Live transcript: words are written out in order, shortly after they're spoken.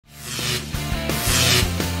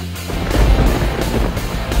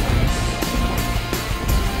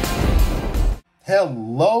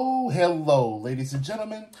Hello, ladies and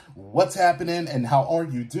gentlemen. What's happening and how are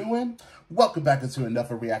you doing? Welcome back into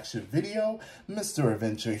another reaction video. Mr.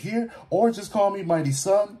 Adventure here, or just call me Mighty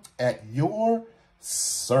Son, at your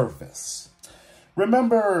service.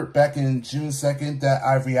 Remember back in June 2nd that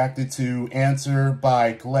I reacted to Answer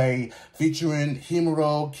by Glay featuring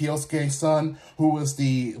Himuro Kyosuke, who was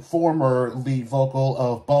the former lead vocal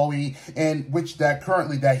of Bowie, and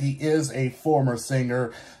currently he is a former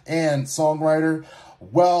singer and songwriter.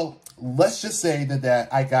 Well, let's just say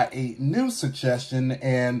that I got a new suggestion,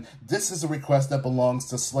 and this is a request that belongs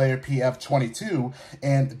to Slayer PF22,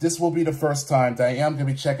 and this will be the first time that I am going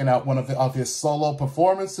to be checking out one of his solo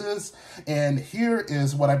performances. And here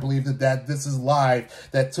is what I believe that this is live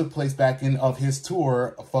that took place back in his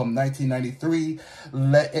tour from 1993,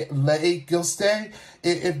 EGOSITE.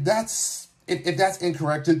 If that's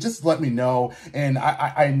incorrect, just let me know. And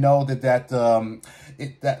I know that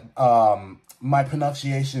my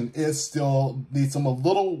pronunciation is still needs a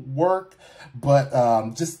little work, but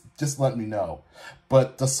just let me know.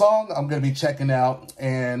 But the song I'm going to be checking out,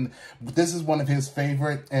 and this is one of his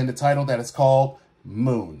favorite, and the title that is called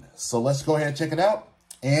Moon. So let's go ahead and check it out,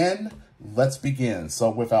 and let's begin.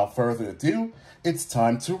 So without further ado, it's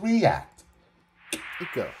time to react. Here we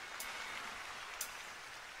go.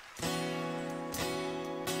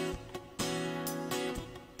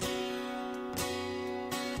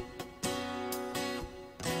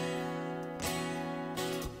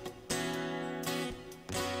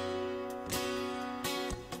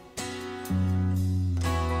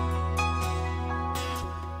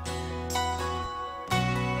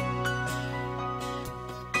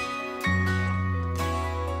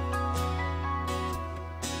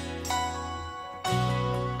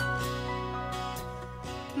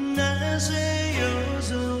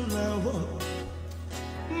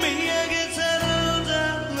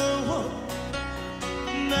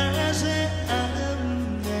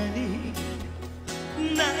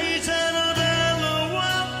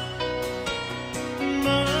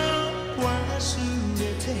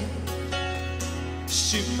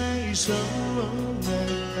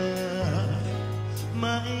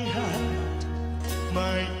 My heart,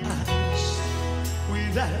 my eyes,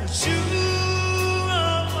 without you.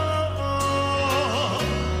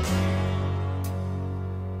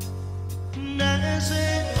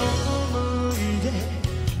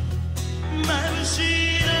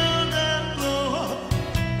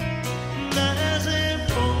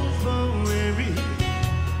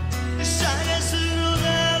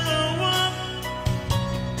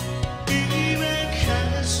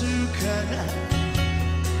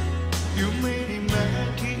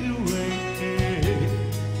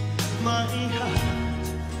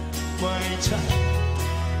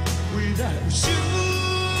 Without you,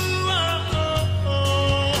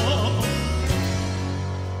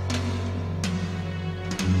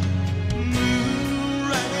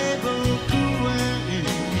 moonlight, 僕は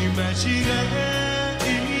間違い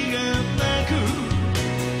がなく、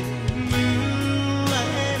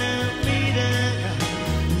moonlight 涙が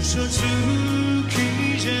嘘つき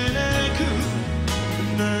じゃなく、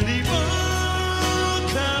何も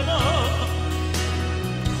かも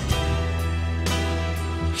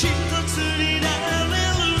一つになれ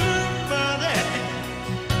るまで、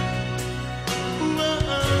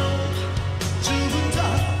自分と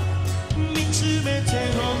見つめて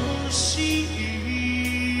ほしい。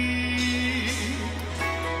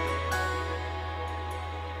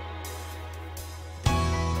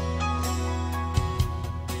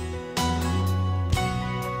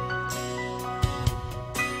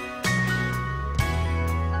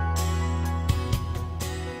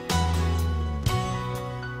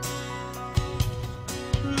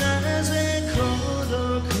なぜ孤独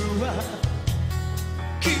は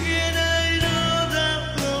消えないのだ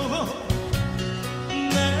ろう。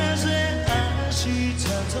なぜ明日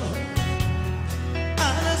と争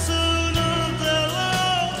うのだろ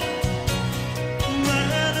う。ま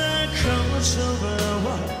だこのそばは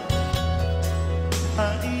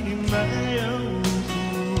愛に迷う。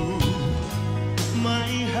My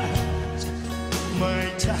heart, my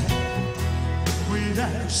time,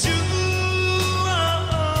 without you.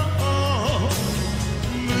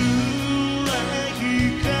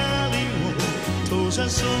想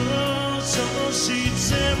像し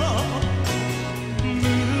ても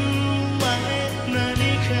Moonlight 何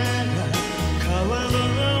かが変わろ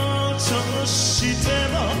うとして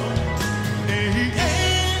も永遠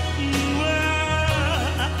は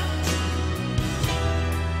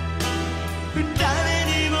誰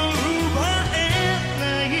にも奪えな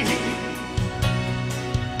い。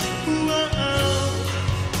Moonlight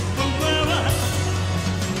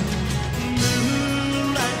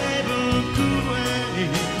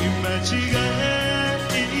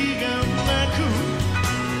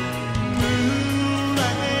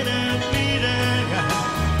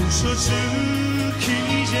嘘つき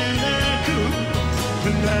じゃなく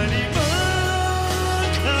何も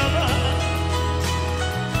かも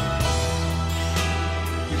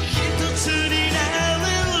一つになれ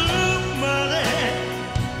るまで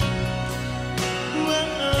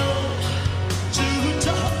ずっと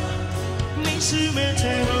見つめて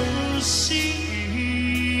ほしい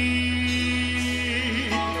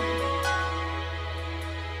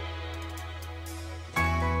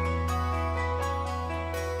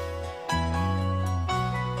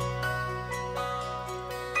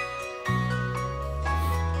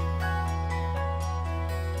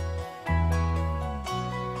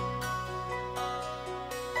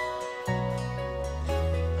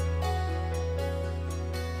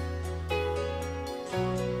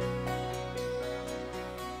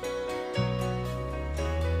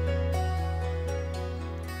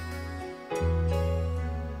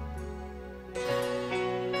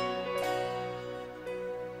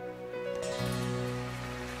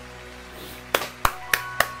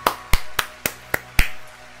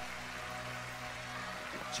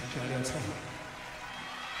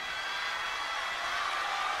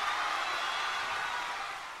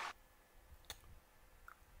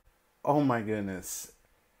Oh my goodness.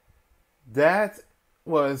 That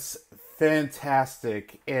was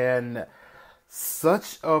fantastic and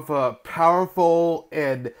such of a powerful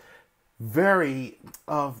and very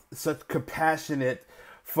of such compassionate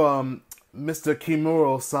from Mr.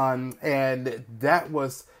 Himuro-san, and that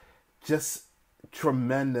was just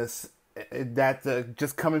tremendous. That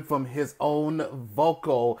just coming from his own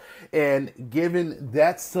vocal and given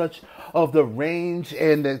that such of the range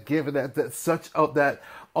and given that such of that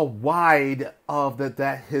a wide of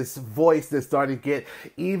that his voice is starting to get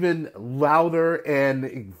even louder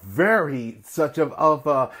and very such of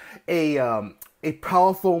a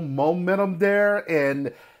powerful momentum there,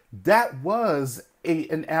 and that was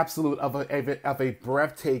an absolute of a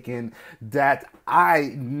breathtaking that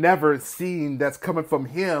I never seen that's coming from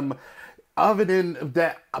him other than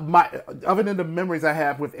the memories I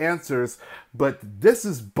have with Answers. But this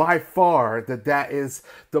is by far that is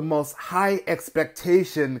the most high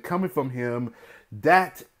expectation coming from him.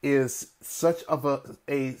 That is such of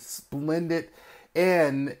a splendid,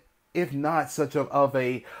 and if not such of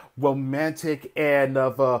a romantic and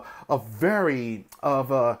of a very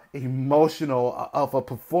emotional of a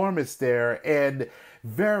performance there, and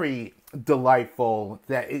very delightful.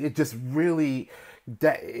 That it just really,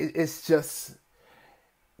 that it's just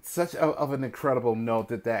such of an incredible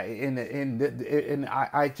note and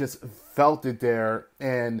I just felt it there,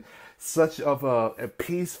 and such of a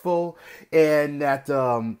peaceful, and that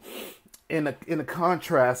in a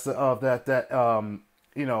contrast of that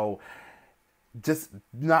you know, just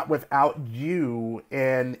not without you,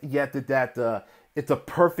 and yet that it's a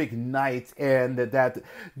perfect night, and that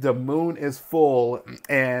the moon is full,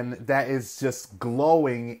 and that is just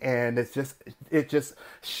glowing, and it just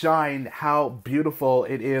shine how beautiful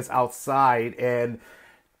it is outside, and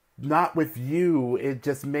not with you, it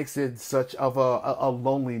just makes it such of a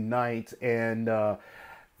lonely night, and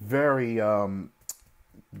very and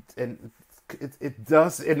it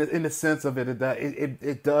does in the sense of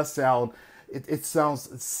it does sound. It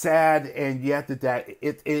sounds sad, and yet that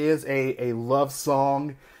it is a love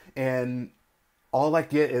song, and all I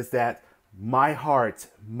get is that my heart,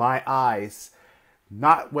 my eyes,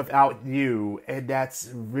 not without you, and that's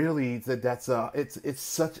really it's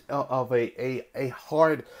such of a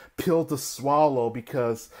hard pill to swallow,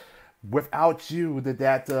 because without you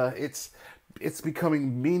it's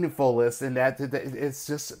becoming meaningless, and that it's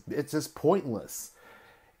just pointless,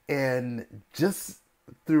 and just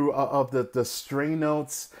through of the string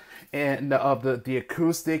notes and of the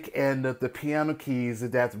acoustic and the piano keys,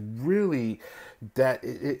 that's really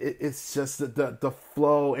it's just the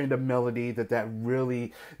flow and the melody that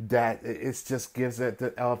really that it just gives it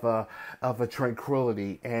of a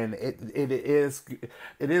tranquility, and it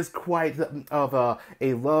is quite of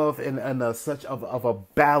a love and a such of a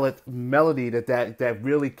ballad melody that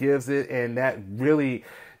really gives it, and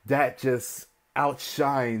that just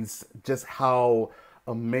outshines just how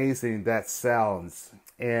amazing that sounds.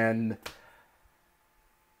 And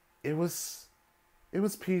it was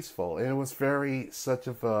peaceful, and it was very such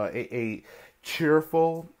of a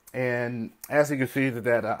cheerful, and as you can see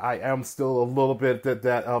that I am still a little bit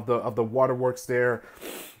that of the waterworks there,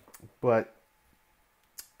 but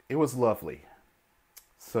it was lovely.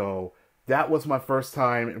 So that was my first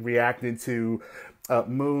time reacting to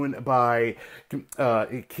Moon by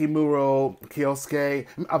Himuro Kyosuke.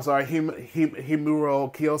 I'm sorry,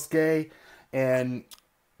 Himuro Kyosuke, and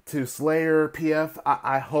to Slayer PF.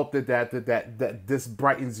 I hope that this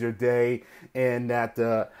brightens your day, and that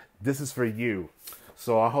this is for you.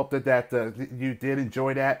 So I hope that you did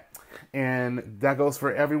enjoy that. And that goes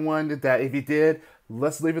for everyone that if you did,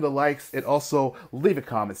 let's leave it a likes, and also leave a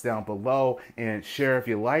comments down below and share if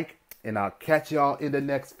you like. And I'll catch y'all in the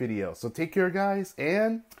next video. So take care, guys,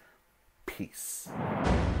 and peace.